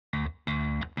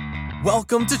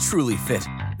Welcome to Truly Fit,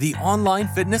 the online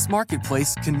fitness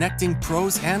marketplace connecting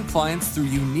pros and clients through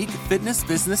unique fitness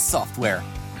business software.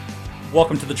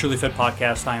 Welcome to the Truly Fit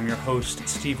podcast. I am your host,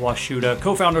 Steve Washuta,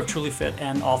 co-founder of Truly Fit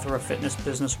and author of Fitness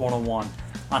Business 101.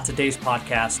 On today's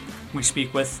podcast, we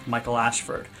speak with Michael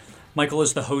Ashford. Michael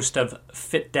is the host of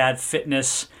Fit Dad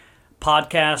Fitness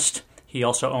podcast. He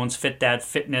also owns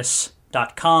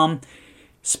fitdadfitness.com.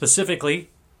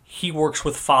 Specifically, he works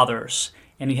with fathers.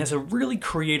 And he has a really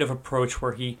creative approach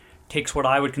where he takes what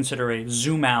I would consider a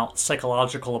zoom out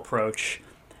psychological approach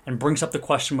and brings up the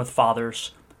question with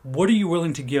fathers, what are you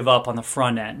willing to give up on the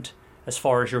front end as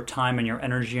far as your time and your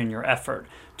energy and your effort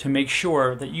to make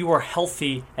sure that you are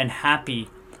healthy and happy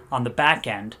on the back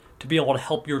end to be able to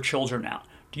help your children out?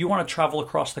 Do you want to travel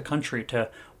across the country to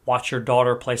watch your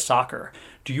daughter play soccer?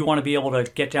 Do you want to be able to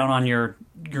get down on your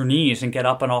knees and get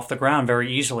up and off the ground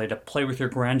very easily to play with your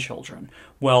grandchildren?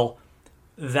 Well,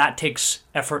 that takes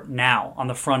effort now on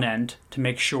the front end to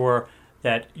make sure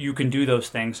that you can do those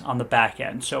things on the back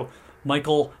end. So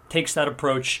Michael takes that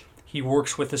approach. He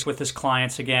works with his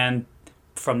clients again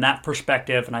from that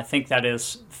perspective, and I think that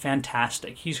is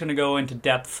fantastic. He's going to go into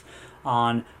depth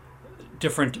on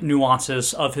different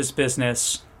nuances of his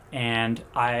business, and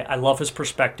I love his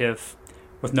perspective.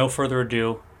 With no further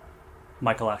ado,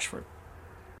 Michael Ashford.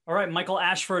 All right, Michael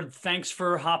Ashford, thanks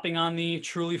for hopping on the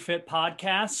Truly Fit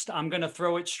podcast. I'm going to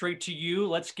throw it straight to you.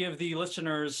 Let's give the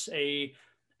listeners a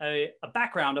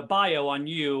background, a bio on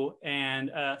you, and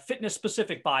a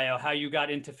fitness-specific bio, how you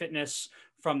got into fitness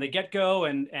from the get-go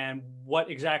and what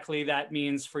exactly that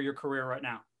means for your career right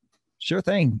now. Sure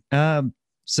thing.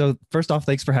 So first off,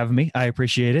 thanks for having me. I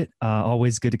appreciate it.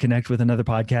 Always good to connect with another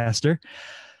podcaster.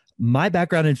 My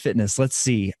background in fitness, let's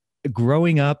see.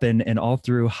 Growing up and all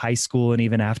through high school and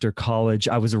even after college,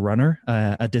 I was a runner,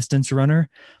 a distance runner.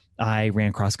 I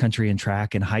ran cross country and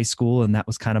track in high school, and that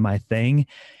was kind of my thing.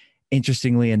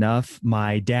 Interestingly enough,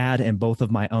 my dad and both of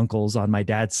my uncles on my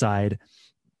dad's side,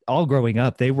 all growing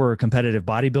up, they were competitive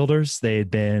bodybuilders. They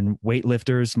had been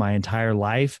weightlifters my entire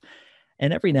life.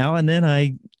 And every now and then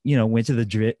I, went to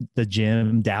the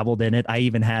gym, dabbled in it. I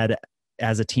even had,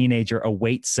 as a teenager, a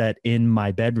weight set in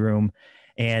my bedroom.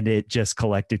 And it just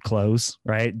collected clothes,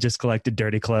 right? Just collected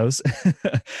dirty clothes.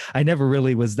 I never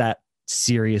really was that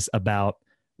serious about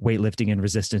weightlifting and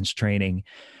resistance training,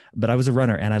 but I was a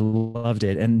runner and I loved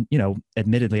it. And,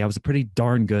 admittedly, I was a pretty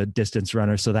darn good distance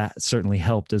runner. So that certainly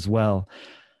helped as well.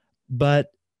 But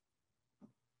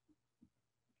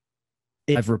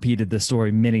I've repeated this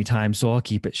story many times, so I'll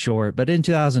keep it short. But in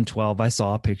 2012, I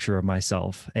saw a picture of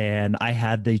myself and I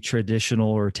had the traditional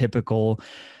or typical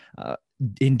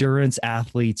endurance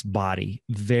athlete's body,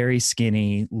 very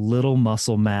skinny, little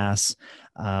muscle mass,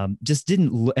 just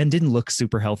didn't look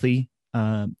super healthy.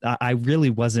 I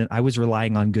really wasn't. I was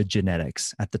relying on good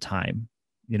genetics at the time.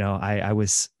 I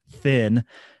was thin.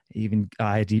 Even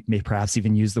I may perhaps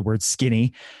even use the word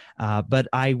skinny, but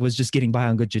I was just getting by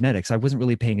on good genetics. I wasn't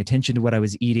really paying attention to what I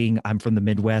was eating. I'm from the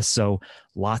Midwest, so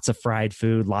lots of fried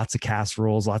food, lots of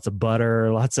casseroles, lots of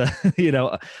butter, lots of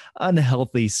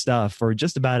unhealthy stuff for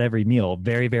just about every meal.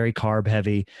 Very, very carb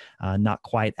heavy, not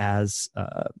quite as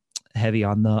heavy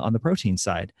on the protein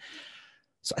side.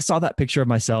 So I saw that picture of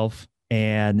myself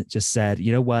and just said,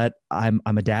 you know what, I'm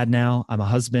a dad now. I'm a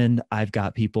husband. I've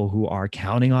got people who are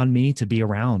counting on me to be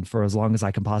around for as long as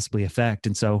I can possibly affect.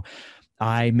 And so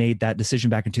I made that decision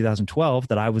back in 2012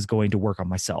 that I was going to work on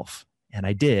myself. And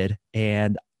I did.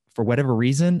 And for whatever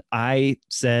reason, I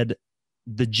said,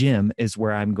 the gym is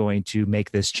where I'm going to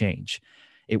make this change.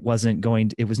 It was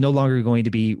no longer going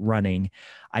to be running.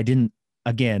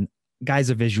 Again,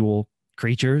 guys are visual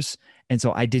creatures. And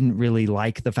so I didn't really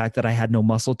like the fact that I had no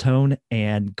muscle tone,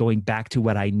 and going back to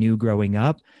what I knew growing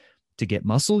up, to get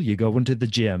muscle, you go into the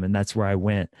gym, and that's where I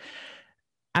went.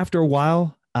 After a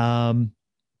while,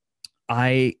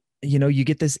 you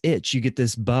get this itch, you get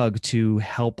this bug to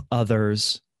help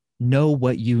others know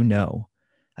what you know.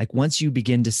 Like once you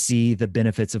begin to see the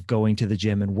benefits of going to the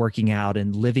gym and working out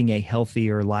and living a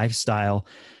healthier lifestyle,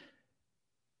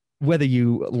 whether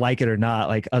you like it or not,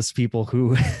 like us people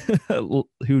who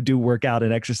do work out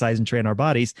and exercise and train our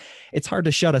bodies, it's hard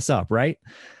to shut us up, right?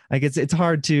 Like it's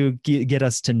hard to get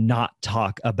us to not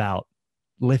talk about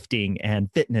lifting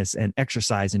and fitness and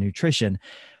exercise and nutrition.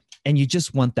 And you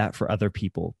just want that for other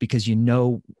people because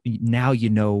now you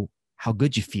know how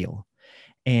good you feel.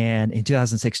 And in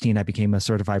 2016, I became a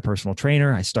certified personal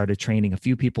trainer. I started training a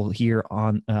few people here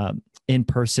in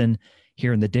person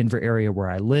here in the Denver area where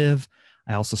I live.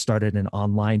 I also started an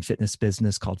online fitness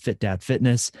business called Fit Dad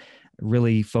Fitness,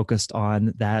 really focused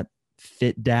on that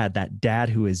fit dad, that dad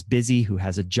who is busy, who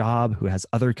has a job, who has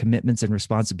other commitments and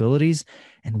responsibilities,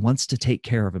 and wants to take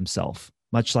care of himself,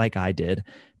 much like I did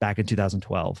back in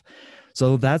 2012.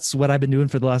 So that's what I've been doing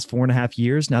for the last 4.5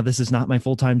 years. Now, this is not my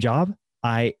full-time job.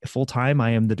 I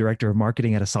am the director of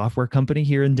marketing at a software company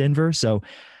here in Denver. So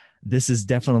this is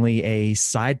definitely a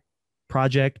side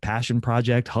project, passion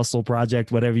project, hustle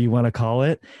project, whatever you want to call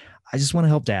it. I just want to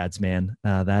help dads, man.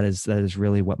 That is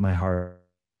really what my heart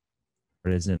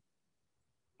is in.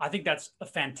 I think that's a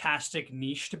fantastic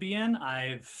niche to be in.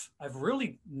 I've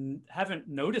really haven't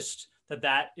noticed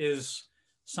that is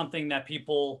something that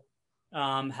people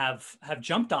have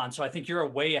jumped on. So I think you're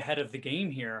way ahead of the game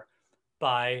here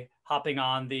by hopping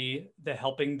on the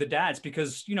helping the dads,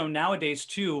 because nowadays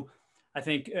too, I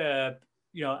think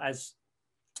as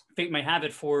fate may have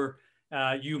it for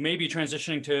you may be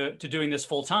transitioning to doing this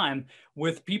full time.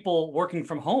 With people working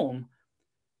from home,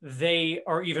 they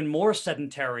are even more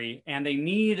sedentary, and they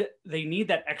need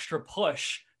that extra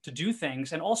push to do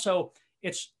things. And also,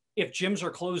 if gyms are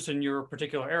closed in your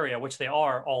particular area, which they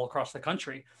are all across the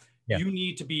country, you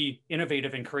need to be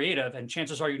innovative and creative. And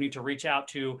chances are you need to reach out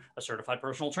to a certified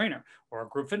personal trainer or a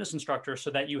group fitness instructor so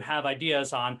that you have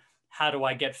ideas on how do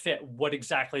I get fit? What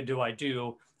exactly do I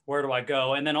do? Where do I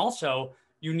go? And then also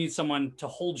you need someone to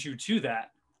hold you to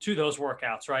those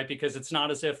workouts, right? Because it's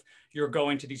not as if you're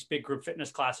going to these big group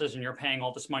fitness classes and you're paying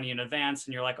all this money in advance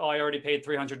and you're like, oh, I already paid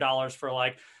 $300 for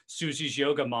like Susie's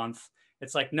yoga month.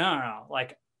 It's like, no.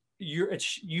 Like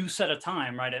you set a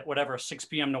time, right, at whatever, 6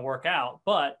 p.m. to work out,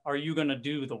 but are you going to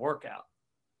do the workout?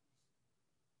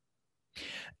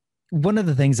 One of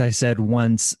the things I said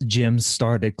once gyms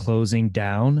started closing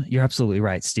down, you're absolutely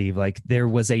right, Steve. Like there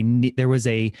was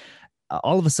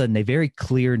all of a sudden a very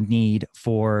clear need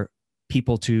for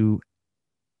people to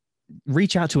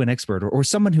reach out to an expert or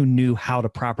someone who knew how to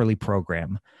properly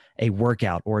program a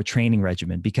workout or a training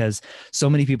regimen, because so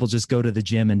many people just go to the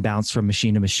gym and bounce from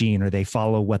machine to machine, or they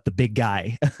follow what the big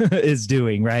guy is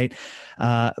doing, right?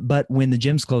 But when the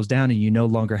gyms closed down and you no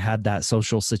longer had that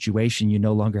social situation, you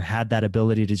no longer had that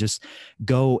ability to just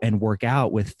go and work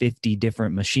out with 50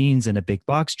 different machines in a big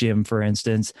box gym, for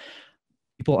instance,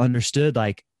 people understood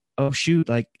like, oh shoot,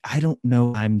 like I don't know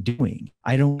what I'm doing.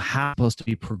 I don't have supposed to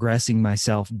be progressing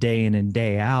myself day in and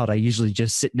day out. I usually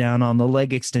just sit down on the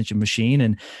leg extension machine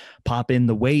and pop in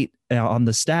the weight on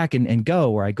the stack and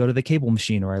go, or I go to the cable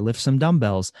machine, or I lift some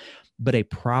dumbbells. But a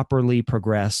properly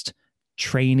progressed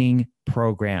training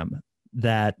program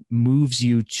that moves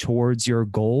you towards your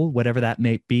goal, whatever that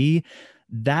may be,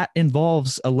 that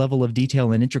involves a level of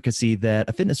detail and intricacy that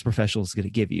a fitness professional is going to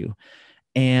give you.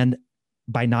 And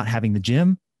by not having the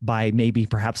gym, by maybe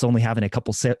perhaps only having a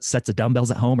couple sets of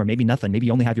dumbbells at home, or maybe nothing, maybe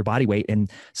you only have your body weight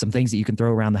and some things that you can throw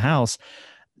around the house,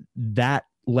 that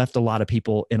left a lot of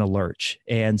people in a lurch.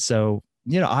 And so,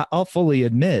 I'll fully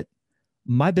admit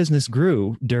my business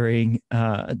grew during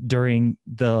the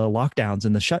lockdowns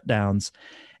and the shutdowns.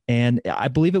 And I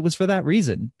believe it was for that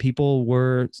reason. People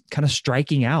were kind of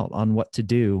striking out on what to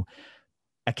do.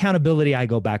 Accountability, I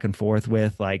go back and forth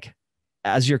with, like,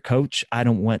 as your coach, I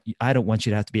don't want you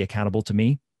to have to be accountable to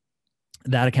me.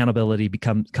 That accountability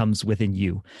comes within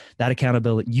you. That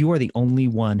accountability, you are the only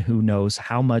one who knows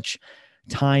how much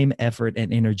time, effort,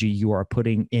 and energy you are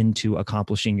putting into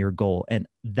accomplishing your goal. And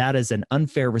that is an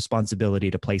unfair responsibility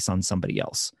to place on somebody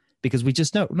else, because we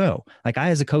just don't know. Like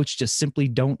I, as a coach, just simply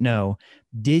don't know.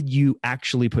 Did you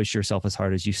actually push yourself as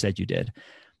hard as you said you did?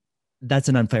 That's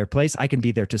an unfair place. I can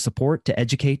be there to support, to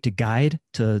educate, to guide,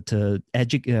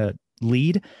 to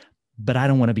lead, but I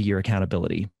don't want to be your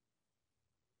accountability.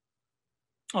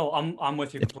 Oh, I'm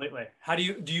with you completely. How do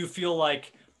you feel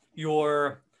like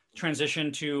your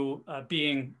transition to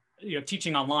being,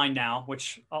 teaching online now,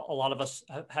 which a lot of us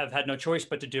have had no choice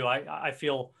but to do? I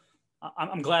feel,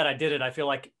 I'm glad I did it. I feel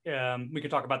like we could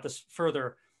talk about this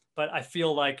further, but I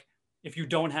feel like if you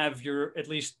don't have at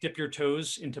least dip your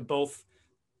toes into both,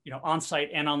 on-site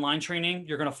and online training,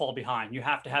 you're going to fall behind. You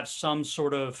have to have some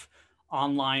sort of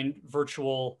online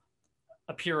virtual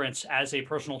appearance as a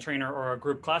personal trainer or a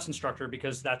group class instructor,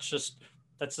 because that's just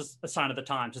a sign of the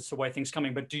times. It's the way things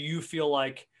coming. But do you feel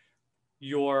like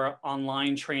your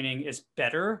online training is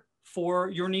better for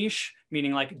your niche,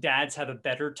 meaning like dads have a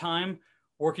better time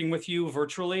working with you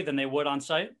virtually than they would on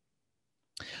site?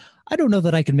 I don't know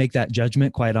that I can make that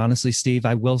judgment, quite honestly, Steve.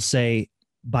 I will say,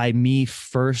 by me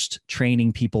first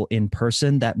training people in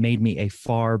person, that made me a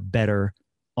far better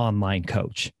online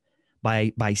coach.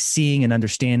 By seeing and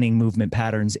understanding movement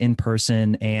patterns in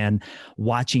person and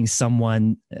watching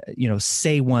someone,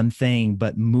 say one thing,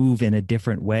 but move in a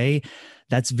different way,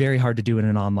 That's very hard to do in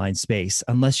an online space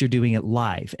unless you're doing it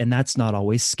live, and that's not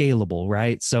always scalable,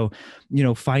 right? So,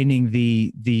 finding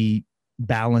the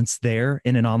balance there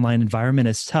in an online environment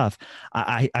is tough.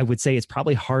 I would say it's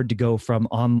probably hard to go from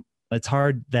on. It's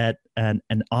hard that an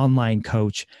online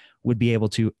coach would be able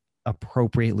to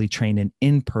appropriately train an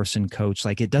in-person coach.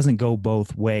 Like, it doesn't go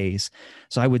both ways.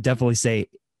 So I would definitely say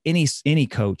any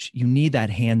coach, you need that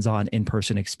hands-on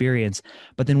in-person experience.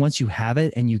 But then once you have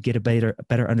it and you get a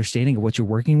better understanding of what you're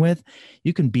working with,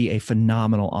 you can be a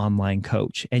phenomenal online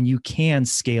coach, and you can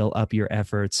scale up your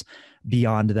efforts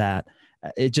beyond that.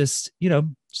 It just,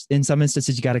 in some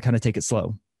instances, you got to kind of take it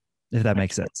slow, if that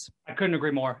makes sense. I couldn't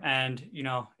agree more. And,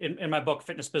 in my book,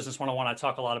 Fitness Business 101, I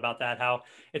talk a lot about that, how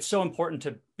it's so important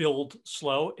to build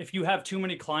slow. If you have too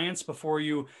many clients before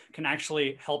you can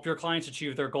actually help your clients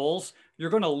achieve their goals, you're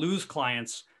going to lose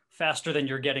clients faster than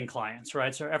you're getting clients,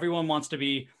 right? So everyone wants to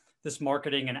be this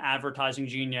marketing and advertising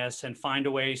genius and find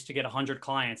a ways to get 100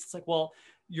 clients. It's like, well,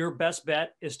 your best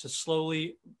bet is to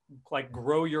slowly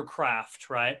grow your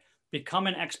craft, right? Become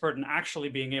an expert in actually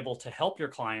being able to help your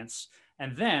clients.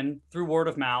 And then through word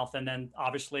of mouth, and then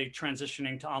obviously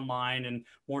transitioning to online and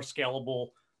more scalable,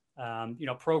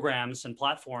 programs and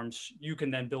platforms, you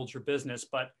can then build your business.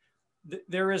 But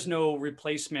there is no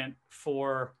replacement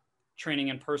for training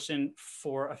in person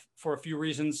for a few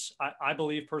reasons, I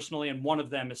believe personally. And one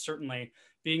of them is certainly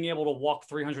being able to walk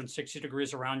 360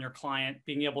 degrees around your client,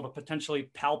 being able to potentially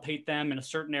palpate them in a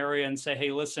certain area and say,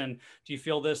 hey, listen, do you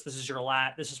feel this? This is your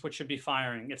lat. This is what should be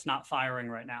firing. It's not firing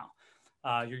right now.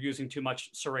 You're using too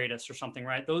much serratus or something,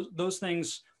 right? Those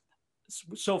things,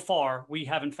 so far, we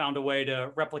haven't found a way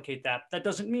to replicate that. That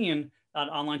doesn't mean that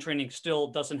online training still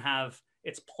doesn't have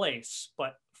its place,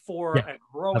 but for a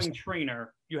growing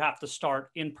trainer, you have to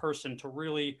start in person to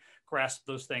really grasp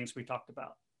those things we talked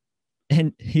about.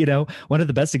 And, one of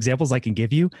the best examples I can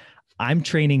give you, I'm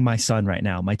training my son right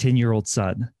now, my 10-year-old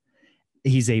son.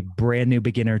 He's a brand new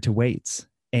beginner to weights.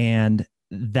 And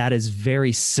that is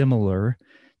very similar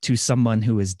to someone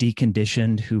who is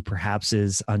deconditioned, who perhaps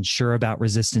is unsure about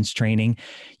resistance training.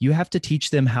 You have to teach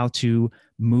them how to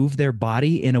move their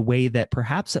body in a way that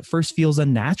perhaps at first feels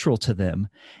unnatural to them.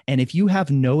 And if you have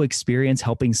no experience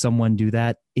helping someone do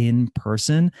that in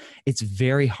person, it's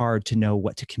very hard to know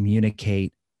what to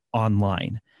communicate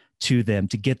online to them,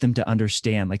 to get them to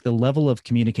understand. Like, the level of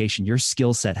communication, your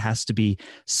skill set has to be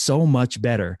so much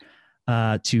better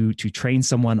to train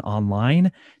someone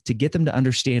online, to get them to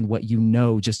understand what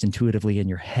just intuitively in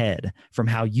your head from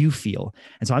how you feel.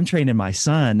 And so I'm training my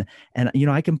son, and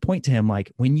I can point to him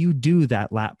like, when you do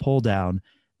that lat pull down,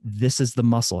 this is the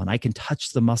muscle, and I can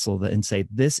touch the muscle and say,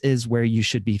 this is where you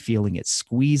should be feeling it.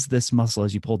 Squeeze this muscle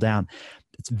as you pull down.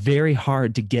 It's very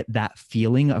hard to get that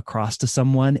feeling across to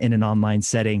someone in an online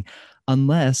setting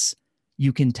unless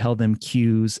you can tell them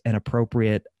cues and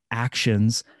appropriate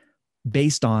actions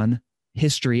based on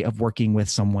history of working with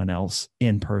someone else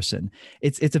in person.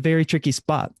 It's a very tricky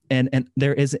spot. And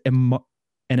there is an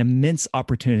immense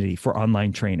opportunity for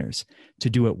online trainers to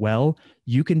do it well.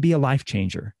 You can be a life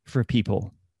changer for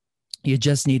people. You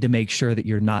just need to make sure that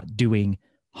you're not doing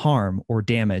harm or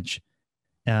damage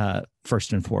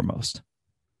first and foremost.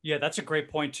 Yeah, that's a great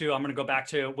point too. I'm going to go back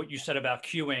to what you said about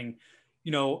cueing.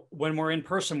 When we're in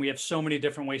person, we have so many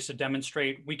different ways to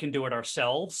demonstrate. We can do it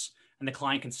ourselves, and the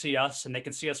client can see us, and they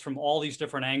can see us from all these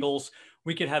different angles.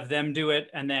 We could have them do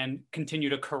it and then continue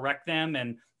to correct them.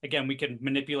 And again, we can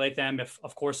manipulate them if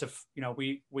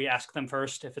we ask them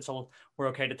first if we're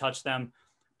okay to touch them.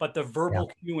 But the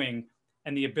verbal cueing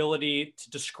and the ability to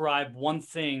describe one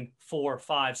thing 4,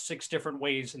 5, 6 different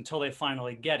ways until they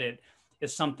finally get it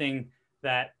is something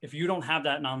that if you don't have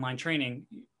that in online training,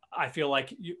 I feel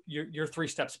like you're 3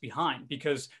 steps behind,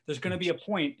 because there's going to be a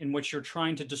point in which you're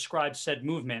trying to describe said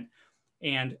movement.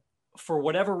 And for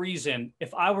whatever reason,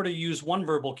 if I were to use one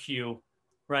verbal cue,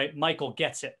 right, Michael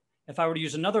gets it. If I were to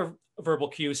use another verbal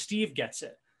cue, Steve gets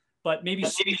it. But maybe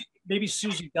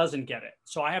Susie doesn't get it.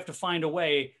 So I have to find a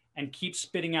way and keep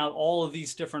spitting out all of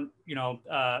these different,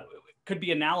 could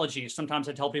be analogies. Sometimes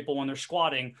I tell people when they're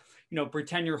squatting,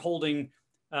 pretend you're holding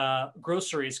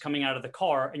groceries coming out of the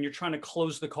car and you're trying to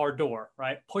close the car door,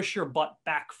 right? Push your butt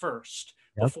back first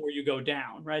before you go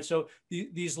down, right? So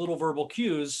these little verbal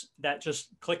cues that just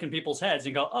click in people's heads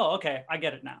and go, oh, okay, I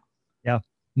get it now. Yeah.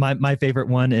 My favorite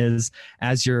one is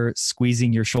as you're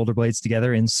squeezing your shoulder blades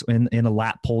together in a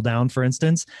lat pull down, for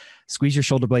instance, squeeze your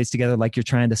shoulder blades together like you're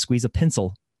trying to squeeze a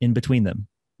pencil in between them.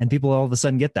 And people all of a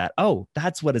sudden get that. Oh,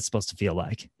 that's what it's supposed to feel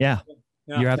like. Yeah.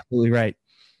 You're absolutely right.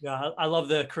 Yeah, I love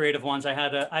the creative ones. I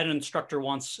had an instructor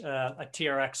once, a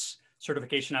TRX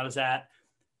certification I was at.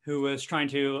 who was trying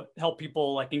to help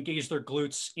people like engage their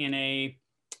glutes in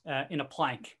a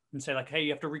plank and say like, hey,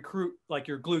 you have to recruit like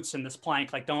your glutes in this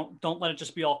plank. Like, don't let it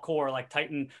just be all core, like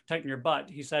tighten your butt.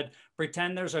 He said,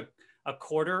 pretend there's a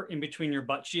quarter in between your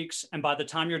butt cheeks. And by the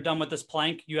time you're done with this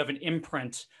plank, you have an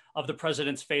imprint of the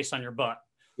president's face on your butt.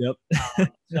 Yep.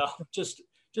 So just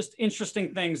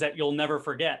interesting things that you'll never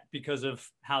forget because of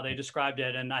how they described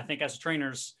it. And I think as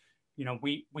trainers, you know,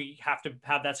 we have to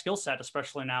have that skill set,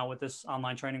 especially now with this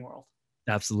online training world.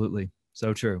 Absolutely.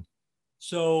 So true.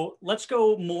 So let's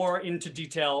go more into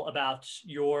detail about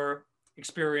your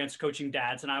experience coaching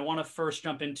dads. And I want to first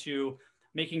jump into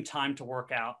making time to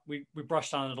work out. We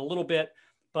brushed on it a little bit,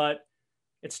 but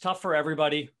it's tough for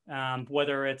everybody,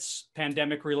 whether it's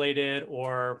pandemic related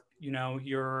or, you know,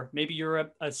 maybe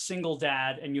you're a single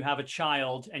dad and you have a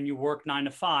child and you work 9 to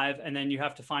 5, and then you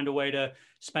have to find a way to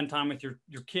spend time with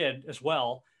your kid as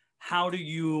well. How do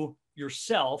you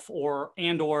yourself or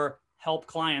help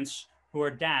clients who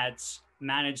are dads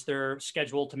manage their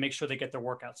schedule to make sure they get their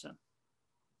workouts in?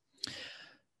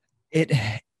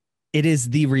 It is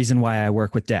the reason why I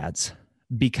work with dads,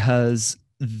 because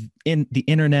in the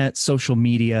internet, social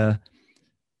media,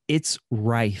 it's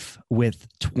rife with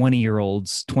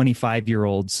 20-year-olds,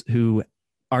 25-year-olds who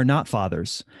are not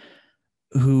fathers,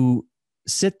 who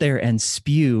sit there and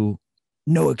spew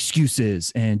no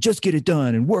excuses and just get it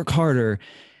done and work harder.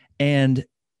 And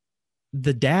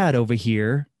the dad over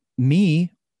here,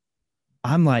 me,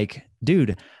 I'm like,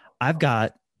 dude, I've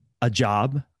got a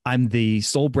job. I'm the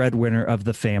sole breadwinner of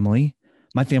the family.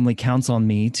 My family counts on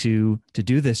me to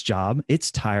do this job.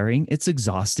 It's tiring. It's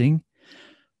exhausting.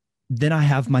 Then I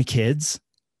have my kids.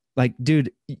 Like,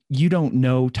 dude, you don't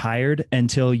know tired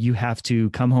until you have to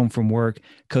come home from work,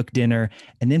 cook dinner,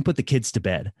 and then put the kids to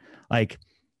bed. Like,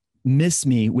 miss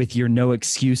me with your no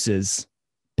excuses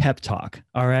pep talk.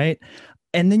 All right.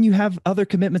 And then you have other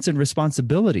commitments and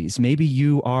responsibilities. Maybe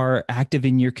you are active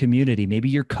in your community. Maybe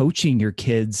you're coaching your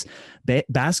kids'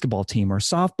 basketball team or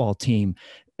softball team.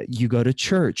 You go to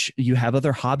church. You have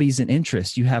other hobbies and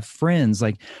interests. You have friends.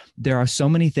 Like, there are so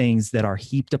many things that are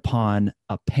heaped upon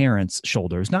a parent's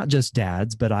shoulders, not just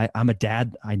dads, but I'm a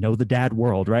dad. I know the dad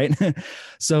world, right?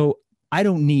 So I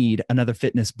don't need another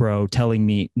fitness bro telling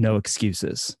me no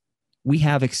excuses. We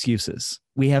have excuses.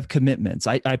 We have commitments.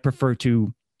 I prefer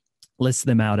to list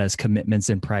them out as commitments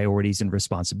and priorities and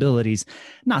responsibilities,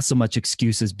 not so much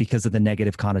excuses because of the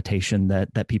negative connotation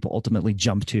that people ultimately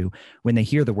jump to when they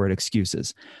hear the word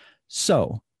excuses.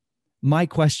 So my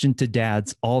question to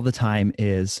dads all the time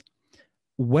is,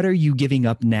 what are you giving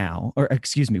up now? Or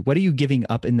excuse me, what are you giving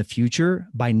up in the future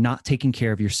by not taking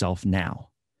care of yourself now?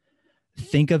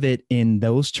 Think of it in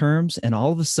those terms, and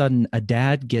all of a sudden a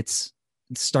dad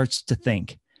starts to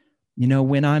think, you know,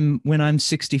 when I'm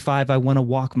 65, I want to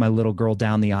walk my little girl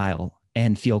down the aisle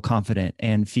and feel confident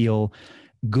and feel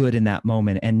good in that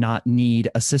moment and not need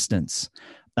assistance.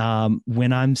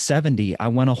 When I'm 70, I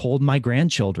want to hold my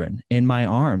grandchildren in my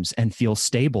arms and feel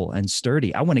stable and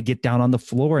sturdy. I want to get down on the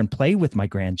floor and play with my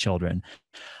grandchildren.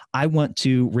 I want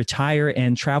to retire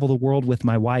and travel the world with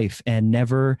my wife and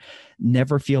never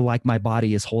feel like my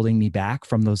body is holding me back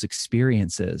from those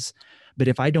experiences. But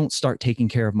if I don't start taking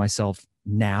care of myself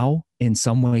now in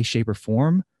some way, shape, or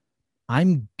form,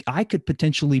 I could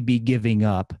potentially be giving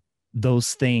up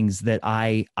those things that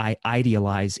I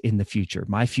idealize in the future,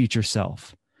 my future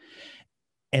self.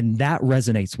 And that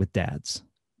resonates with dads,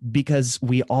 because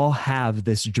we all have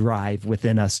this drive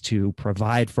within us to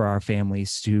provide for our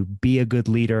families, to be a good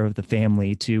leader of the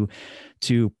family, to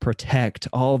protect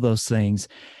all those things.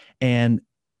 And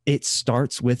it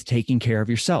starts with taking care of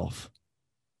yourself.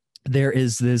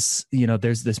 There's this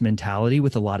mentality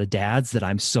with a lot of dads that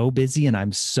I'm so busy and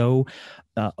I'm so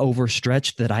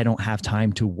overstretched that I don't have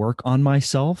time to work on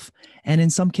myself. And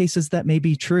in some cases that may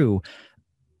be true.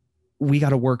 We got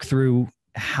to work through,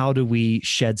 how do we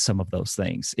shed some of those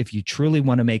things? If you truly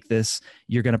want to make this,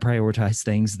 you're going to prioritize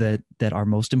things that are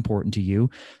most important to you.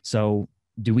 So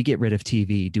do we get rid of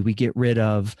TV? Do we get rid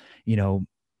of,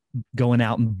 going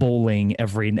out and bowling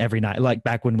every night, like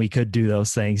back when we could do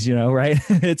those things, right?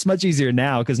 It's much easier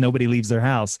now because nobody leaves their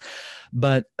house.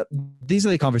 But these are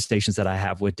the conversations that I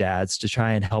have with dads to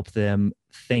try and help them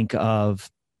think of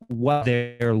what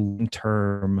their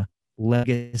long-term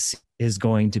legacy is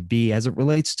going to be as it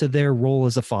relates to their role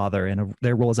as a father and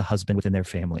their role as a husband within their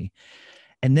family.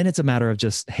 And then it's a matter of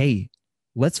just, hey,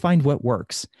 let's find what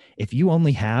works. If you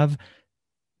only have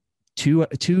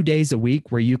two days a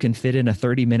week where you can fit in a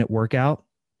 30-minute workout,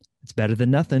 it's better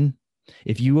than nothing.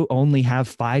 If you only have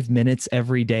 5 minutes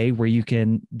every day where you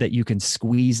can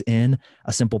squeeze in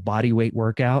a simple body weight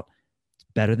workout, it's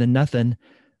better than nothing.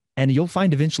 And you'll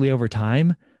find eventually over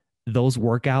time those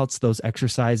workouts, those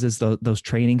exercises, those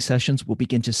training sessions will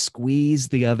begin to squeeze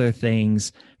the other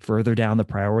things further down the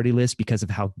priority list because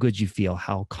of how good you feel,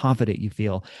 how confident you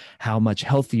feel, how much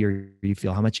healthier you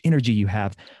feel, how much energy you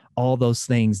have, all those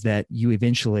things that you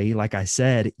eventually, like I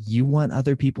said, you want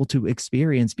other people to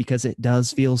experience because it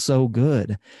does feel so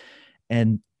good.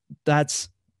 And that's,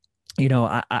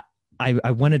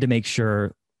 I wanted to make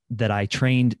sure that I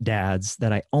trained dads,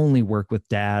 that I only work with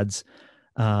dads.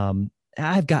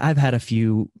 I've had a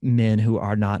few men who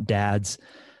are not dads,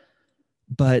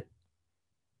 but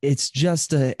it's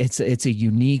just it's a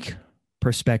unique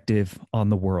perspective on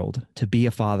the world to be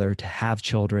a father, to have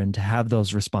children, to have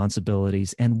those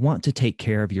responsibilities and want to take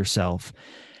care of yourself.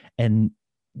 And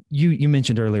you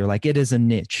mentioned earlier, like it is a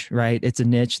niche, right? It's a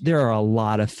niche. There are a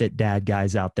lot of fit dad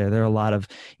guys out there. There are a lot of,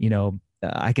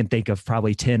 I can think of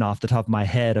probably 10 off the top of my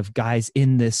head of guys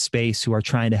in this space who are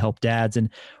trying to help dads. And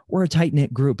we're a tight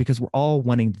knit group because we're all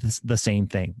wanting the same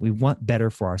thing. We want better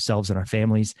for ourselves and our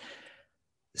families.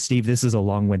 Steve, this is a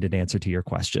long-winded answer to your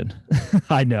question.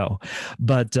 I know,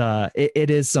 but it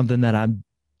is something that I'm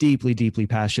deeply, deeply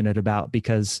passionate about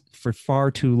because for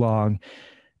far too long,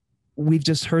 we've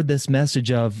just heard this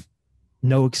message of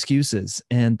no excuses.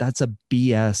 And that's a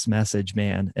BS message,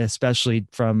 man, especially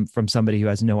from somebody who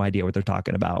has no idea what they're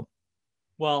talking about.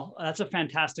 Well, that's a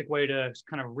fantastic way to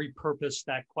kind of repurpose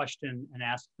that question and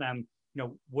ask them,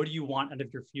 what do you want out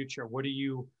of your future? What are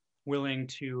you willing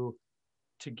to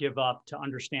give up to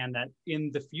understand that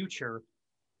in the future,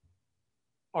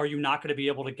 are you not going to be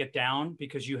able to get down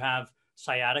because you have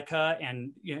sciatica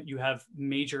and you have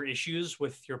major issues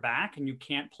with your back and you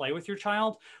can't play with your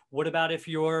child? What about if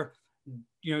your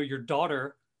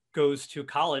daughter goes to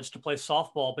college to play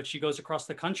softball, but she goes across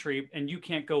the country and you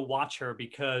can't go watch her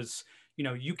because,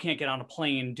 you can't get on a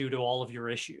plane due to all of your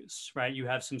issues, right? You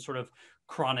have some sort of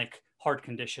chronic heart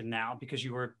condition now because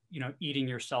you were, eating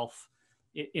yourself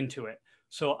into it.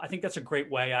 So I think that's a great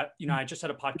way. I just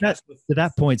had a podcast to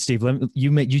that point, Steve.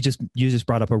 You just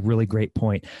brought up a really great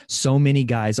point. So many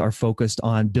guys are focused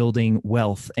on building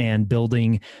wealth and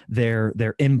building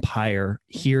their empire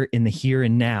here in the here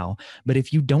and now. But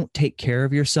if you don't take care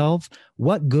of yourself,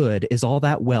 what good is all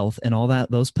that wealth and all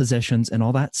those possessions and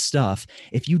all that stuff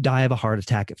if you die of a heart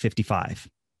attack at 55?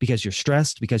 Because you're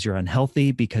stressed, because you're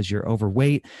unhealthy, because you're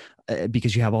overweight,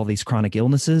 because you have all these chronic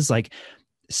illnesses. Like,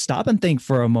 stop and think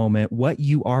for a moment what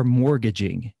you are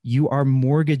mortgaging. You are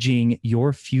mortgaging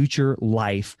your future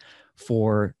life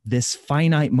for this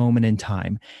finite moment in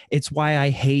time. It's why I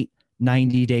hate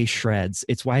 90-day shreds.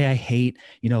 It's why I hate,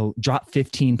 drop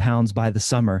 15 pounds by the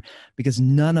summer, because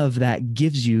none of that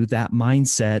gives you that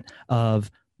mindset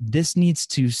of this needs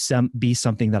to be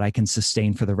something that I can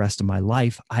sustain for the rest of my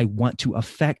life. I want to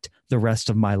affect the rest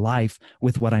of my life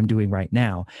with what I'm doing right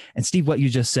now. And Steve, what you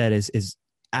just said is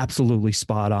absolutely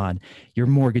spot on. You're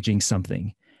mortgaging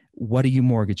something. What are you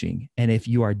mortgaging? And if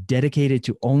you are dedicated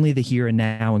to only the here and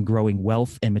now and growing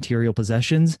wealth and material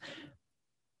possessions,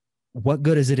 what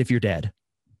good is it if you're dead?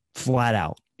 Flat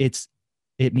out. It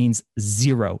means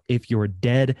zero if you're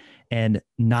dead and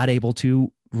not able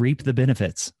to reap the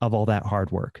benefits of all that hard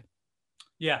work.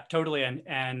 Yeah, totally.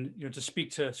 And to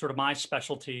speak to sort of my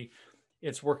specialty,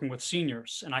 it's working with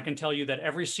seniors. And I can tell you that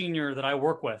every senior that I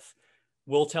work with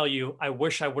will tell you, I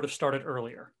wish I would have started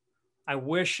earlier. I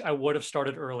wish I would have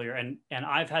started earlier. And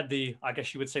I've had the, I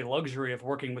guess you would say, luxury of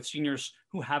working with seniors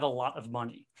who have a lot of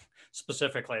money.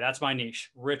 Specifically, that's my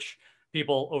niche, rich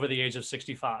people over the age of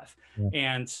 65. Yeah.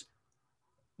 And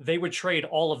they would trade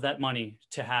all of that money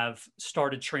to have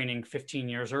started training 15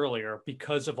 years earlier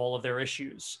because of all of their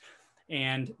issues.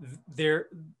 And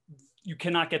you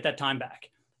cannot get that time back.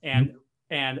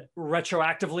 And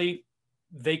retroactively,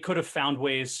 they could have found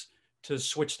ways to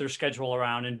switch their schedule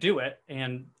around and do it.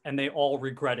 And they all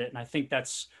regret it. And I think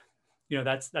that's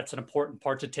an important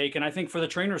part to take. And I think for the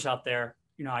trainers out there,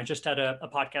 I just had a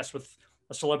podcast with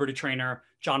a celebrity trainer,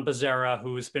 John Becerra,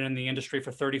 who's been in the industry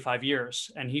for 35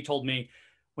 years. And he told me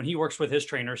when he works with his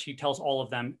trainers, he tells all of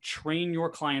them, train your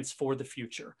clients for the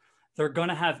future. They're going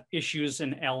to have issues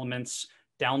and ailments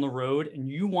down the road. And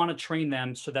you want to train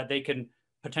them so that they can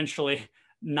potentially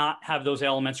not have those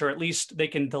elements, or at least they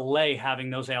can delay having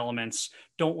those elements.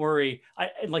 Don't worry.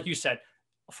 Like you said,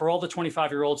 for all the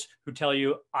 25-year-olds who tell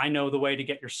you, I know the way to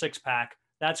get your six pack,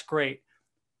 that's great.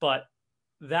 But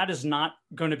that is not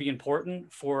going to be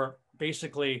important for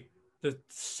basically the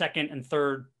second and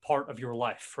third part of your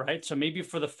life, right? So maybe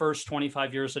for the first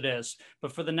 25 years it is,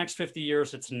 but for the next 50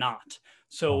 years, it's not.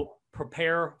 So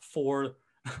prepare for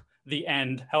the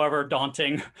end, however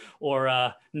daunting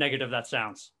or negative that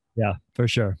sounds. Yeah, for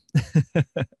sure.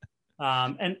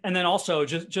 And then also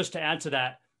just to add to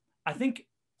that, I think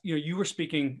you were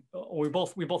speaking, we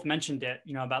both mentioned it,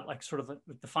 about like sort of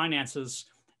the finances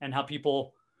and how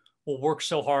people will work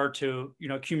so hard to,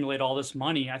 accumulate all this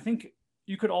money. I think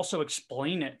you could also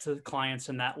explain it to clients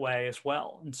in that way as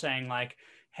well, and saying like,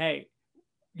 hey,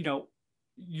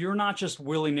 you're not just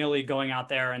willy-nilly going out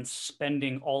there and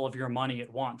spending all of your money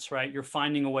at once, right? You're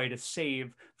finding a way to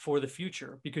save for the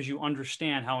future because you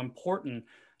understand how important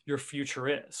your future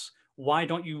is. Why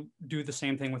don't you do the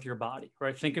same thing with your body,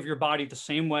 right? Think of your body the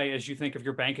same way as you think of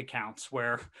your bank accounts,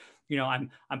 where,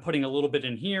 I'm putting a little bit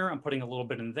in here, I'm putting a little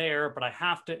bit in there, but I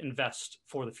have to invest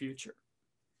for the future.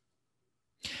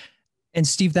 And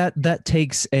Steve, that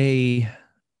takes a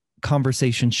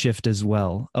conversation shift as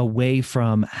well, away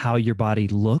from how your body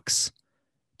looks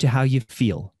to how you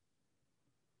feel.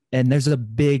 And there's a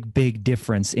big, big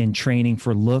difference in training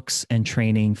for looks and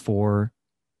training for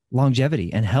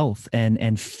longevity and health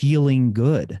and feeling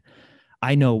good.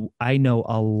 I know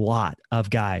a lot of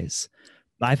guys.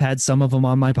 I've had some of them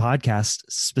on my podcast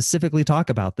specifically talk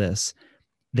about this.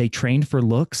 They trained for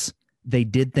looks. They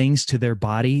did things to their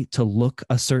body to look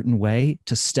a certain way,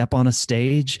 to step on a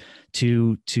stage,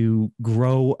 to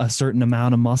grow a certain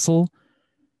amount of muscle.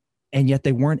 And yet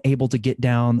they weren't able to get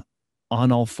down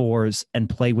on all fours and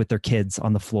play with their kids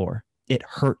on the floor. It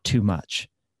hurt too much.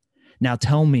 Now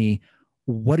tell me,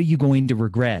 what are you going to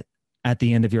regret at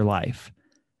the end of your life?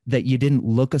 That you didn't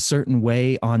look a certain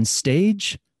way on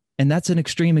stage? And that's an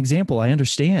extreme example, I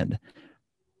understand.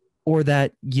 Or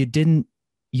that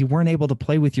you weren't able to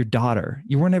play with your daughter.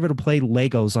 You weren't able to play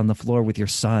Legos on the floor with your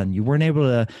son. You weren't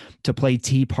able to play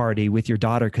Tea Party with your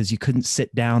daughter because you couldn't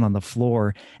sit down on the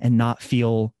floor and not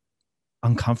feel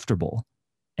uncomfortable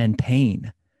and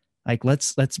pain. Like,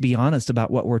 let's be honest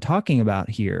about what we're talking about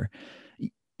here.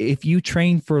 If you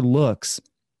train for looks,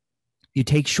 you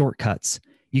take shortcuts.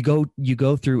 You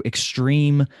go through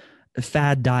extreme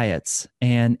fad diets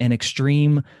and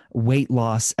extreme weight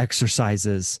loss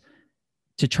exercises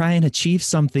to try and achieve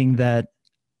something that,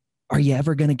 are you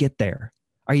ever going to get there?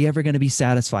 Are you ever going to be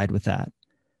satisfied with that?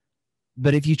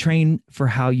 But if you train for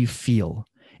how you feel,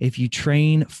 if you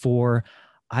train for,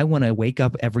 I want to wake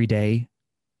up every day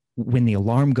when the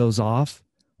alarm goes off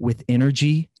with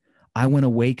energy. I want to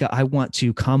wake up. I want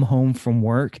to come home from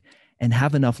work and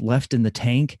have enough left in the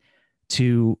tank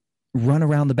to run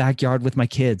around the backyard with my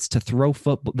kids, to throw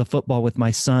the football with my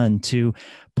son, to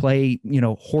play,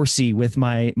 horsey with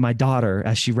my daughter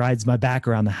as she rides my back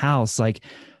around the house. Like,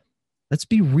 let's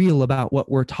be real about what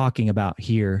we're talking about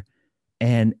here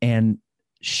and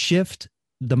shift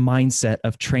the mindset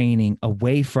of training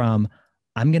away from,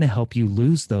 I'm going to help you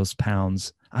lose those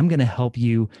pounds, I'm going to help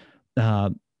you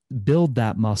build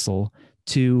that muscle,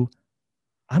 to,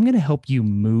 I'm going to help you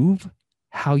move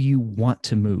how you want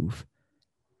to move.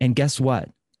 And guess what?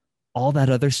 All that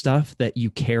other stuff that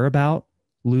you care about,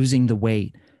 losing the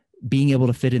weight, being able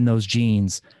to fit in those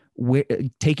jeans,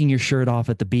 taking your shirt off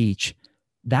at the beach,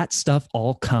 that stuff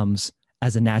all comes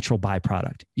as a natural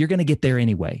byproduct. You're going to get there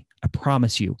anyway. I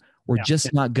promise you. We're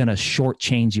just not going to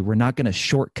shortchange you. We're not going to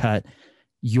shortcut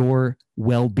your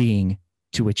well-being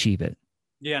to achieve it.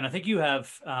 Yeah. And I think you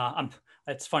have,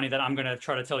 it's funny that I'm going to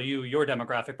try to tell you your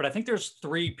demographic, but I think there's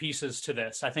three pieces to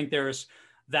this. I think there's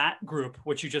that group,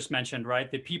 which you just mentioned, right?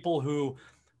 The people who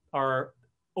are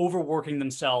overworking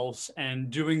themselves and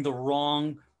doing the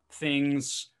wrong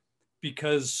things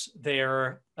because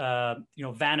their,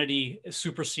 vanity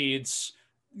supersedes,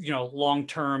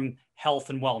 long-term health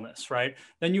and wellness, right?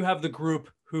 Then you have the group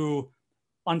who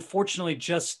unfortunately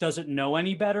just doesn't know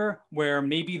any better, where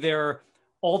maybe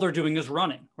all they're doing is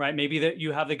running, right? Maybe that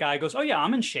you have the guy who goes, oh yeah,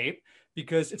 I'm in shape,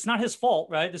 because it's not his fault,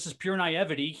 right? This is pure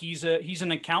naivety. He's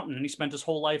an accountant, and he spent his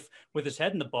whole life with his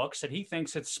head in the books, and he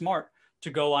thinks it's smart to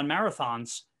go on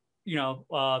marathons,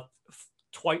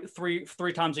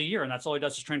 three times a year, and that's all he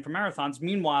does is train for marathons.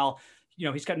 Meanwhile,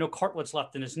 he's got no cartilage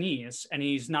left in his knees, and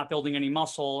he's not building any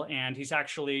muscle, and he's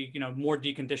actually, more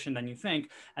deconditioned than you think.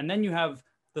 And then you have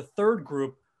the third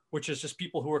group, which is just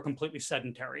people who are completely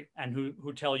sedentary and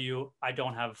who tell you, I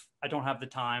don't have the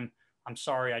time. I'm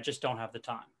sorry, I just don't have the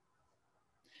time.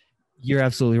 You're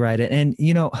absolutely right. And,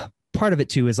 part of it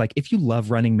too is like, if you love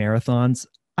running marathons,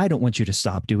 I don't want you to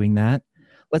stop doing that.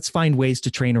 Let's find ways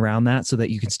to train around that so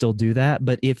that you can still do that.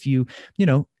 But if you,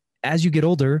 as you get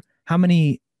older, how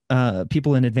many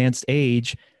people in advanced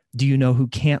age do you know who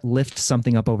can't lift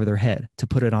something up over their head to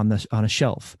put it on a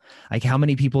shelf? Like, how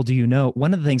many people do you know?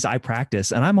 One of the things I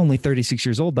practice, and I'm only 36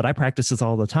 years old, but I practice this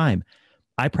all the time.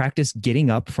 I practice getting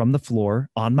up from the floor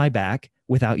on my back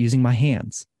without using my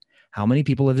hands. How many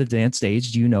people of advanced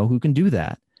age do you know who can do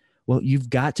that? Well, you've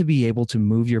got to be able to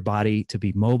move your body to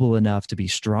be mobile enough, to be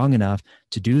strong enough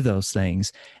to do those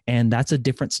things. And that's a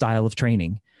different style of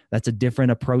training. That's a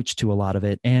different approach to a lot of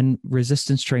it. And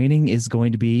resistance training is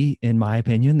going to be, in my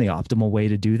opinion, the optimal way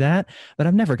to do that. But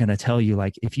I'm never going to tell you,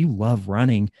 like, if you love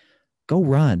running, go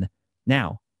run.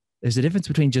 Now, there's a difference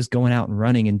between just going out and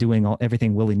running and doing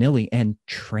everything willy-nilly and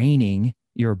training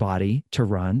your body to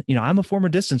run. I'm a former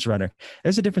distance runner.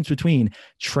 There's a difference between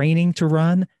training to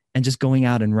run and just going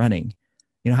out and running.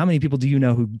 How many people do you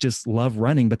know who just love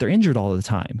running, but they're injured all the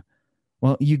time?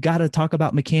 Well, you got to talk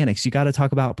about mechanics. You got to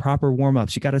talk about proper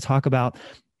warm-ups. You got to talk about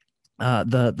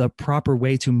the proper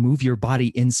way to move your body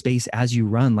in space as you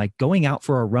run. Like, going out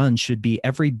for a run should be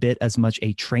every bit as much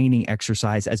a training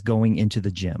exercise as going into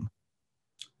the gym.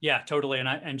 Yeah, totally.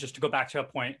 And just to go back to a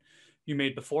point you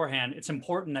made beforehand, it's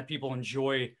important that people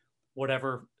enjoy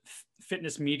whatever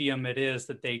fitness medium it is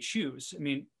that they choose. I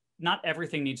mean, not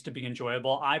everything needs to be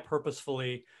enjoyable. I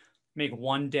purposefully make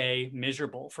one day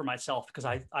miserable for myself because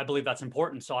I believe that's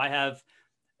important. So I have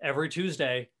every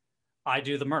Tuesday, I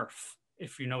do the Murph,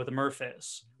 if you know what the Murph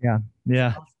is. Yeah.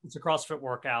 Yeah. It's a CrossFit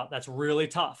workout that's really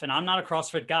tough. And I'm not a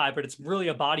CrossFit guy, but it's really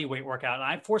a body weight workout. And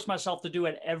I force myself to do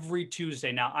it every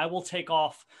Tuesday. Now I will take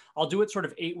off. I'll do it sort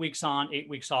of 8 weeks on, 8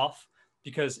 weeks off,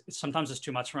 because sometimes it's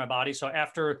too much for my body. So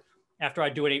after I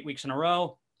do it 8 weeks in a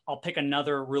row, I'll pick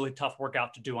another really tough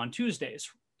workout to do on Tuesdays,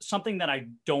 something that I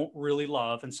don't really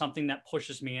love and something that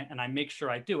pushes me, and I make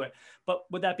sure I do it. But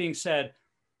with that being said,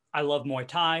 I love Muay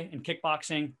Thai and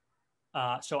kickboxing.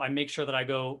 So I make sure that I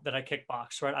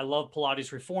kickbox, right? I love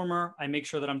Pilates Reformer. I make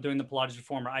sure that I'm doing the Pilates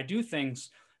Reformer. I do things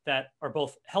that are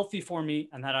both healthy for me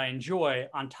and that I enjoy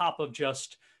on top of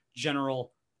just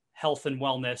general health and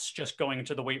wellness, just going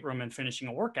into the weight room and finishing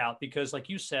a workout. Because like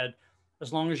you said,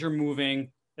 as long as you're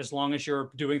moving, as long as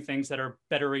you're doing things that are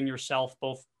bettering yourself,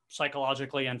 both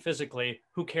psychologically and physically,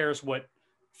 who cares what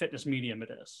fitness medium it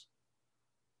is?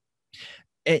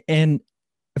 And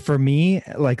for me,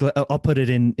 like, I'll put it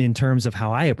in terms of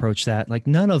how I approach that. Like,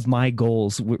 none of my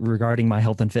goals regarding my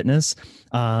health and fitness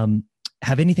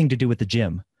have anything to do with the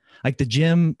gym. Like the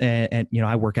gym, and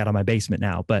I work out on my basement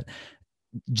now, but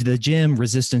the gym,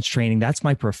 resistance training, that's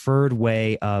my preferred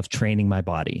way of training my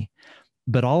body.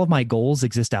 But all of my goals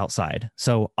exist outside.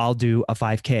 So I'll do a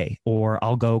 5K, or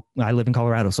I live in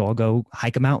Colorado, so I'll go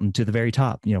hike a mountain to the very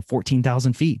top,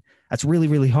 14,000 feet. That's really,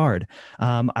 really hard.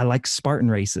 I like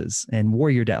Spartan races and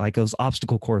Warrior Deck, like those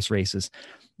obstacle course races.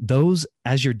 Those,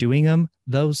 as you're doing them,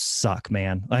 those suck,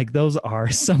 man. Like, those are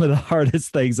some of the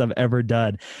hardest things I've ever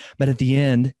done. But at the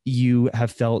end, you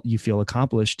feel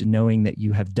accomplished knowing that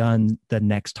you have done the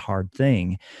next hard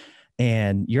thing.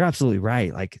 And you're absolutely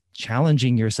right. Like,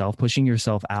 challenging yourself, pushing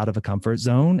yourself out of a comfort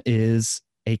zone is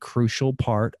a crucial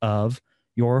part of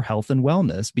your health and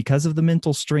wellness because of the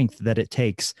mental strength that it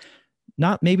takes.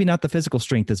 Maybe not the physical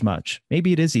strength as much.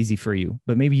 Maybe it is easy for you,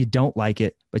 but maybe you don't like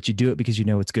it, but you do it because you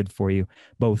know it's good for you,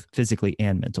 both physically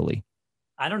and mentally.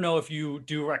 I don't know if you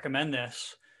do recommend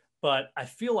this, but I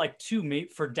feel like too,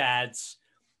 for dads,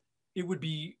 it would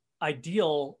be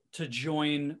ideal to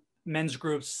join men's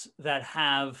groups that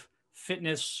have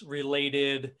fitness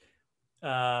related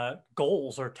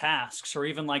goals or tasks, or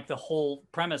even like the whole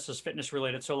premise is fitness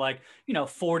related. So like,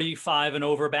 45 and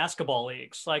over basketball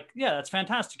leagues, like, yeah, that's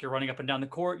fantastic. You're running up and down the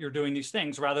court, you're doing these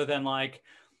things, rather than like,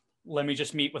 let me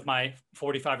just meet with my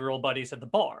 45-year-old buddies at the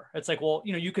bar. It's like, well,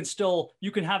 you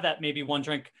can have that maybe one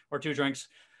drink or two drinks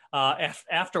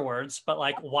afterwards, but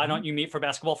like, why don't you meet for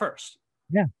basketball first?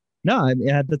 Yeah, no,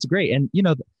 that's great. And,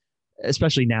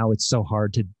 especially now, it's so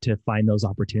hard to find those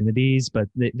opportunities, but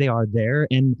they are there.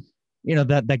 And,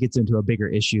 that gets into a bigger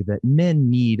issue that men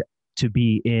need to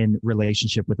be in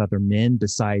relationship with other men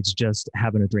besides just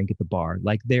having a drink at the bar.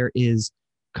 Like, there is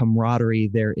camaraderie,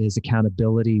 there is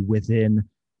accountability within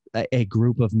a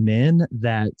group of men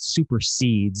that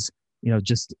supersedes,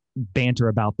 just banter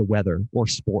about the weather or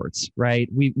sports, right?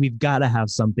 We've got to have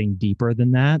something deeper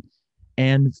than that.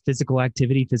 And physical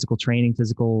activity, physical training,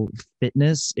 physical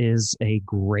fitness is a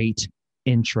great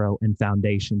intro and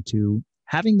foundation to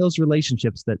having those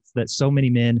relationships that so many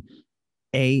men,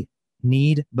 A,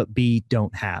 need, but B,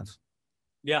 don't have.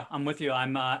 Yeah, I'm with you.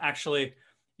 I'm actually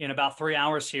in about 3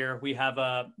 hours here. We have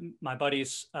my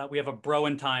buddies. We have a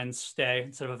Broentine's Day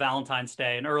instead of a Valentine's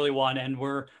Day, an early one, and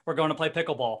we're going to play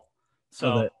pickleball.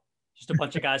 So just a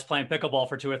bunch of guys playing pickleball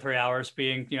for 2 or 3 hours,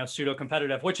 being pseudo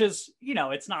competitive, which is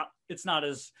it's not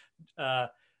as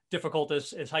difficult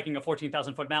as hiking a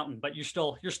 14,000 foot mountain, but you're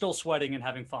still sweating and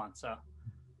having fun. So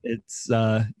it's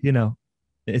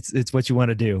it's what you want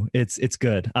to do. It's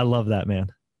good. I love that,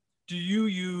 man. Do you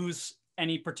use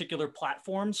any particular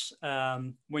platforms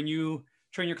when you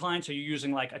train your clients? Are you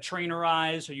using like a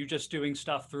Trainerize? Are you just doing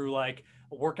stuff through like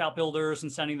workout builders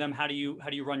and sending them? How do you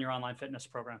run your online fitness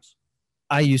programs?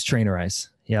 I use Trainerize.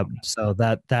 Yep. So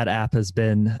that app has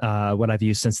been what I've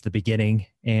used since the beginning,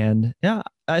 and yeah,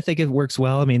 I think it works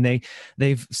well. I mean,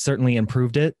 they've certainly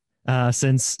improved it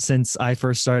since I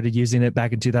first started using it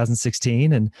back in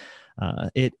 2016, and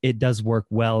it does work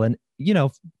well. And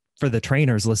for the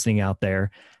trainers listening out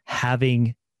there,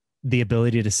 having the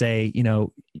ability to say,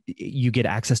 you get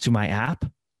access to my app,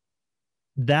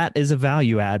 that is a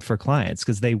value add for clients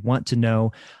because they want to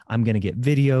know I'm going to get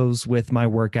videos with my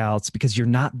workouts because you're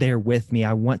not there with me.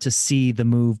 I want to see the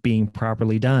move being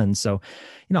properly done. So,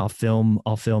 I'll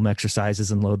film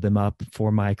exercises and load them up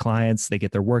for my clients. They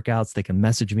get their workouts. They can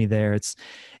message me there. It's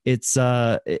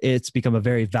become a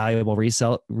very valuable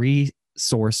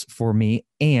resource for me,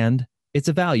 and it's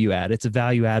a value add. It's a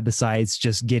value add besides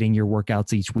just getting your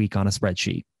workouts each week on a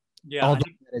spreadsheet. Yeah, although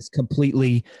that is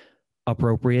completely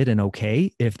appropriate and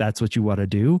okay if that's what you want to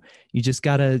do. You just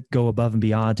got to go above and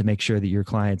beyond to make sure that your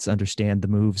clients understand the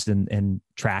moves and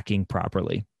tracking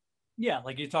properly. Yeah,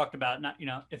 like you talked about, not,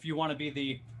 if you want to be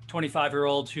the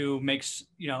 25-year-old who makes,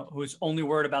 who's only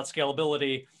worried about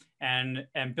scalability and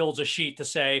builds a sheet to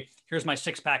say, here's my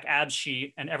 6-pack abs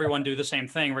sheet, and everyone do the same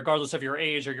thing, regardless of your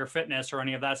age or your fitness or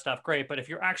any of that stuff, great. But if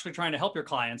you're actually trying to help your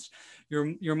clients,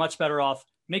 you're much better off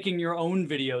making your own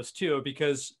videos too,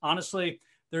 because honestly,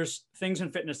 there's things in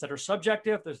fitness that are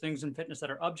subjective. There's things in fitness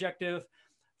that are objective.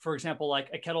 For example, like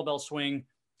a kettlebell swing,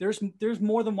 there's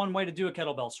more than one way to do a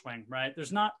kettlebell swing, right?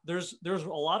 There's a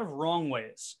lot of wrong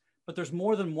ways, but there's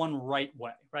more than one right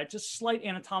way, right? Just slight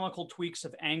anatomical tweaks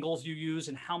of angles you use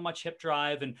and how much hip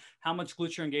drive and how much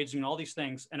glutes you're engaging and all these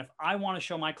things. And if I want to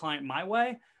show my client my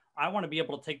way, I want to be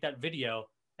able to take that video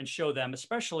and show them,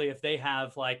 especially if they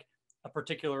have like a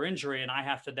particular injury and I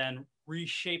have to then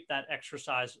reshape that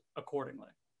exercise accordingly.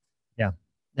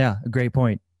 Yeah. A great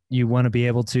point. You want to be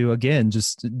able to, again,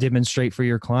 just demonstrate for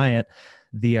your client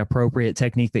the appropriate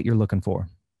technique that you're looking for.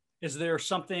 Is there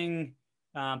something,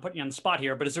 putting you on the spot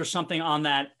here, but is there something on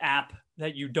that app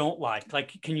that you don't like?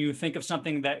 Like, can you think of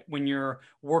something that when you're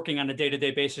working on a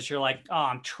day-to-day basis, you're like,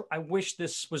 oh, I wish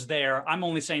this was there. I'm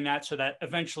only saying that so that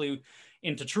eventually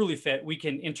into Truly Fit, we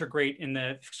can integrate in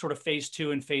the sort of phase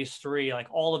 2 and phase 3, like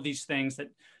all of these things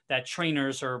that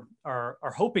trainers are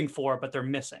hoping for, but they're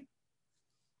missing.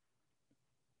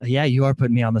 Yeah, you are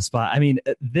putting me on the spot. I mean,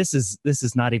 this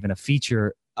is not even a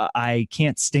feature. I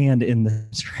can't stand in the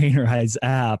Trainerize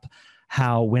app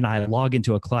how when I log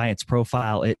into a client's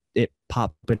profile, it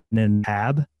pops in a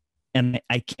tab, and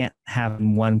I can't have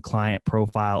one client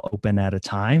profile open at a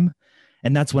time.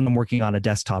 And that's when I'm working on a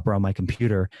desktop or on my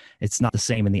computer. It's not the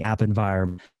same in the app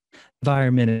environment.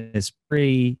 Environment is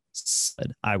pretty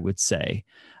solid, I would say.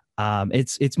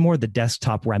 It's more the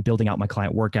desktop where I'm building out my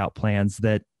client workout plans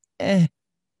that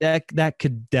that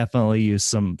could definitely use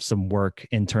some work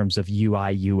in terms of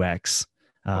UI UX.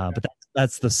 Okay. But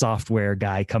that's the software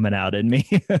guy coming out in me.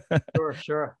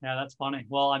 Sure. Yeah, that's funny.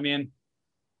 Well, I mean,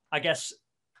 I guess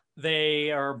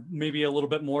they are maybe a little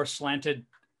bit more slanted,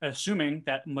 assuming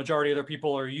that majority of their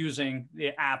people are using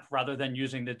the app rather than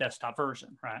using the desktop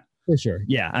version, right? For sure.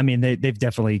 Yeah. I mean, they've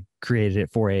definitely created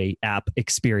it for a app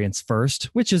experience first,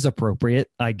 which is appropriate.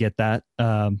 I get that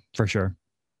for sure.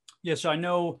 Yeah. So I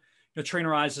know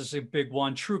Trainerize is a big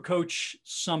one. True Coach,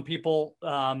 some people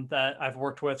that I've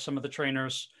worked with, some of the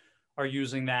trainers are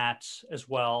using that as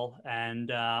well.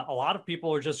 And a lot of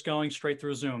people are just going straight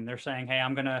through Zoom. They're saying, hey,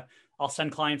 I'll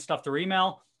send client stuff through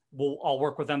email. I'll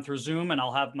work with them through Zoom and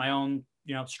I'll have my own,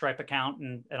 Stripe account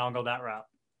and I'll go that route.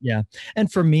 Yeah.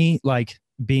 And for me, like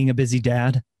being a busy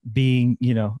dad,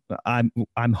 I'm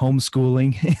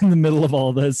homeschooling in the middle of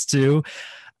all this too.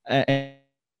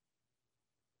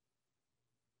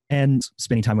 And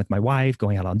spending time with my wife,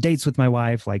 going out on dates with my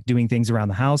wife, like doing things around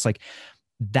the house, like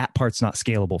that part's not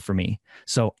scalable for me.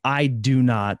 So I do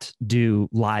not do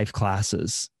live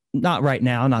classes. Not right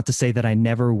now, not to say that I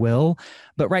never will,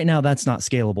 but right now that's not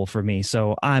scalable for me.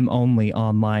 So I'm only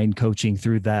online coaching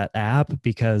through that app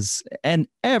and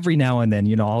every now and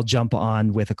then, I'll jump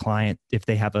on with a client if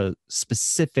they have a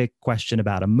specific question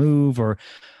about a move or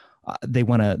they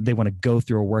want to go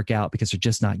through a workout because they're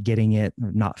just not getting it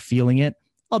or not feeling it.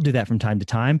 I'll do that from time to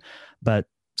time, but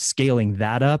scaling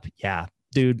that up, yeah,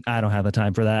 dude, I don't have the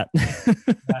time for that.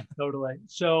 Yeah, totally.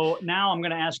 So now I'm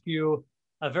going to ask you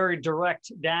a very direct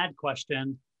dad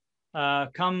question.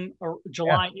 Come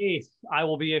July 8th, I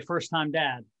will be a first-time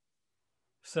dad.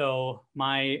 So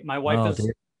my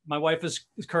wife is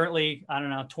currently, I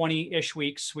don't know, 20-ish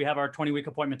weeks. We have our 20-week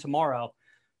appointment tomorrow.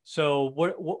 So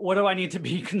what do I need to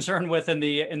be concerned with in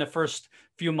the first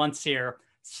few months here?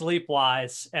 sleep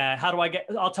wise. How do I get,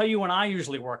 I'll tell you when I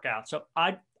usually work out. So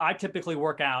I typically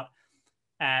work out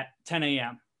at 10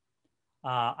 a.m.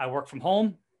 I work from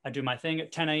home. I do my thing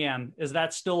at 10 a.m. Is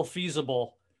that still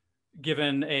feasible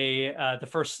given the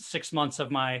first 6 months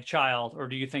of my child, or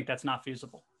do you think that's not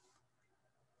feasible?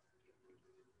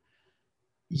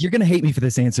 You're going to hate me for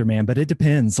this answer, man, but it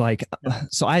depends. Like,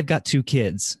 so I've got 2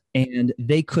 kids and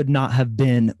they could not have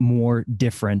been more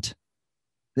different,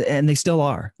 and they still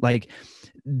are. Like,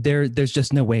 there's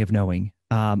just no way of knowing.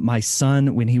 My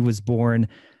son, when he was born,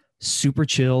 super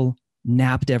chill,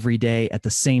 napped every day at the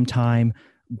same time,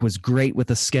 was great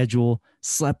with a schedule,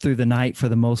 slept through the night for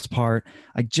the most part.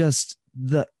 Like, just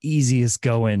the easiest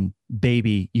going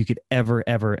baby you could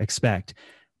ever expect.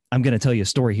 I'm going to tell you a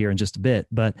story here in just a bit,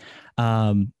 but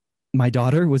my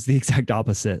daughter was the exact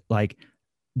opposite. Like,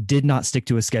 did not stick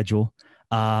to a schedule,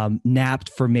 napped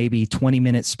for maybe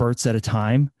 20-minute spurts at a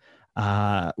time,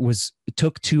 it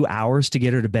took 2 hours to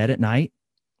get her to bed at night,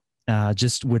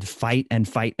 just would fight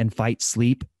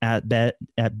sleep at bed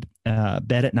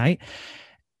at night.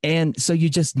 And so you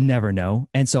just never know.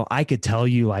 And so I could tell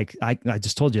you, like, I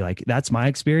just told you, like, that's my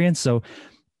experience. So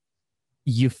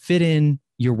you fit in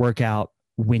your workout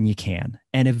when you can.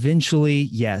 And eventually,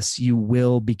 yes, you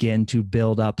will begin to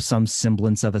build up some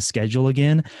semblance of a schedule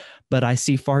again. But I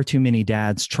see far too many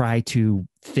dads try to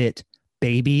fit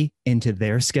baby into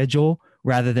their schedule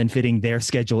rather than fitting their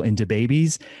schedule into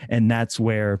babies. And that's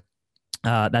where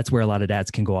a lot of dads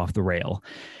can go off the rail.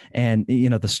 And, you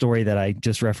know, the story that I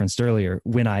just referenced earlier,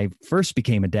 when I first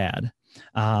became a dad,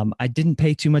 I didn't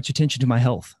pay too much attention to my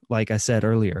health, like I said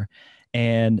earlier.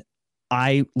 And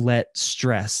I let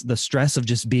the stress of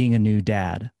just being a new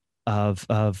dad, of,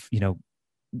 you know,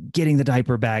 getting the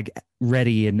diaper bag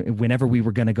ready, and whenever we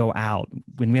were going to go out,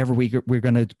 whenever we were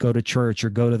going to go to church or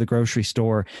go to the grocery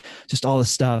store, just all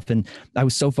this stuff. And I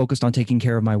was so focused on taking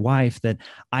care of my wife that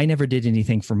I never did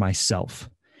anything for myself.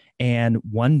 And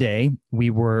one day we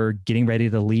were getting ready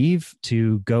to leave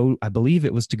to go, I believe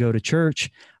it was to go to church.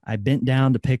 I bent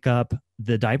down to pick up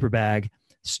the diaper bag,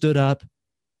 stood up,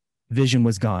 vision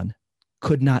was gone.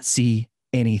 Could not see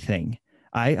anything.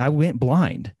 I went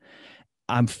blind.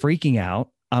 I'm freaking out.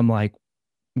 I'm like,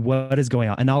 what is going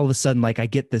on? And all of a sudden, like, I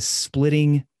get this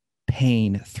splitting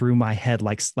pain through my head,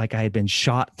 like I had been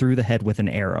shot through the head with an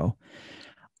arrow.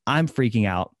 I'm freaking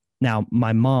out. Now,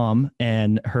 my mom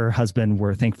and her husband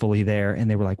were thankfully there, and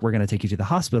they were like, we're going to take you to the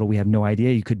hospital. We have no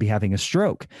idea, you could be having a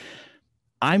stroke.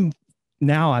 I'm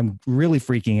really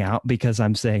freaking out because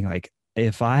I'm saying, like,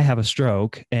 if I have a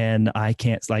stroke and I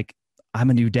can't, like, I'm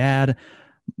a new dad,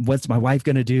 what's my wife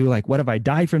going to do? Like, what if I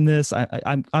die from this?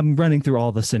 I'm running through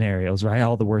all the scenarios, right?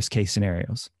 All the worst case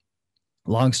scenarios.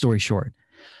 Long story short,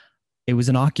 it was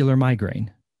an ocular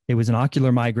migraine. It was an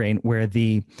ocular migraine where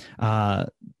the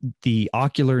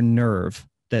ocular nerve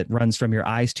that runs from your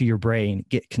eyes to your brain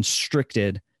get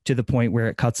constricted to the point where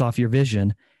it cuts off your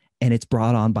vision, and it's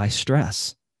brought on by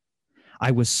stress.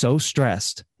 I was so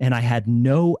stressed and I had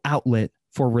no outlet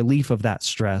for relief of that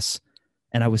stress.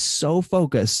 And I was so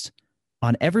focused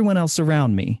on everyone else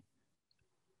around me,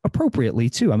 appropriately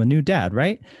too, I'm a new dad,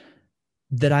 right?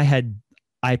 That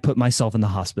I put myself in the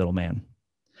hospital, man.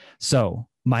 So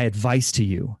my advice to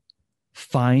you,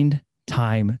 find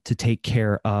time to take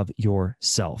care of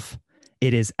yourself.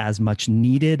 It is as much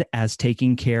needed as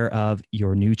taking care of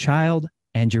your new child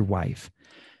and your wife.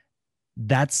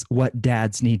 That's what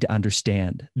dads need to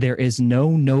understand. There is no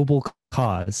noble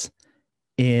cause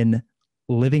in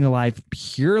living a life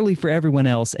purely for everyone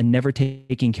else and never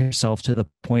taking care of yourself to the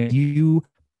point you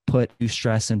put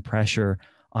stress and pressure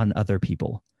on other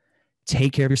people.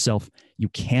 Take care of yourself. You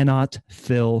cannot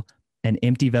fill an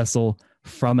empty vessel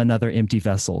from another empty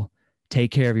vessel.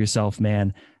 Take care of yourself,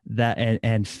 man. That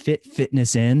and fit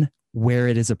fitness in where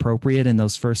it is appropriate in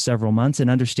those first several months, and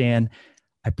understand,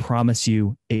 I promise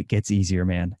you, it gets easier,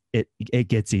 man. It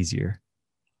gets easier.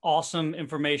 Awesome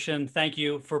information. Thank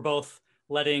you for both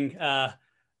letting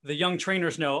the young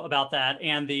trainers know about that,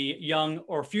 and the young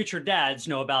or future dads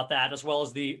know about that, as well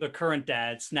as the current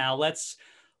dads. Now let's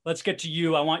get to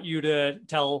you. I want you to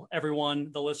tell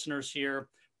everyone, the listeners here,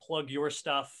 plug your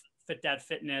stuff, Fit Dad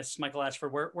Fitness. Michael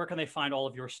Ashford, where can they find all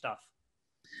of your stuff?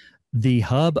 The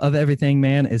hub of everything,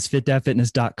 man, is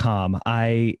fitdadfitness.com.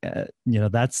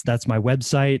 That's my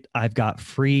website. I've got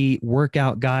free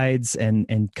workout guides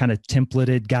and kind of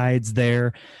templated guides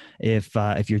there.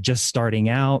 If you're just starting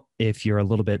out, if you're a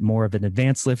little bit more of an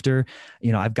advanced lifter,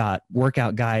 I've got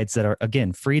workout guides that are,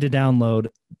 again, free to download,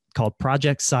 called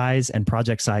Project Size and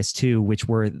Project Size 2, which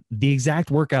were the exact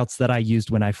workouts that I used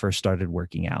when I first started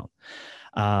working out.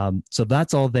 So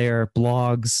that's all there.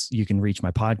 Blogs, you can reach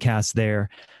my podcast there.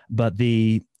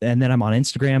 And then I'm on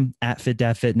Instagram at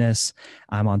FitDadFitness.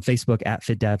 I'm on Facebook at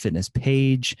FitDadFitness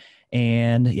page.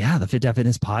 And yeah, the Fit Dad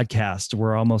Fitness podcast.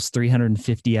 We're almost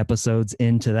 350 episodes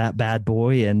into that bad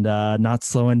boy and not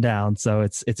slowing down. So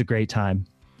it's a great time.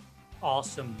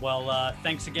 Awesome. Well,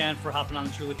 thanks again for hopping on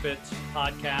the Truly Fit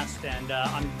podcast. And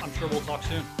I'm sure we'll talk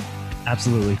soon.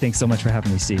 Absolutely. Thanks so much for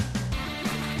having me, Steve.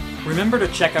 Remember to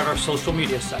check out our social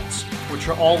media sites, which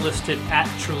are all listed at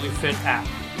Truly Fit app.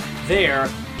 There,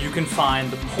 you can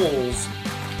find the polls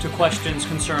to questions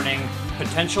concerning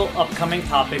potential upcoming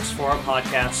topics for our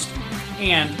podcast,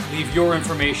 and leave your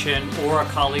information or our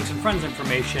colleagues and friends'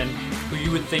 information who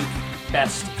you would think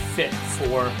best fit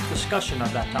for discussion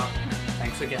of that topic.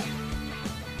 Thanks again.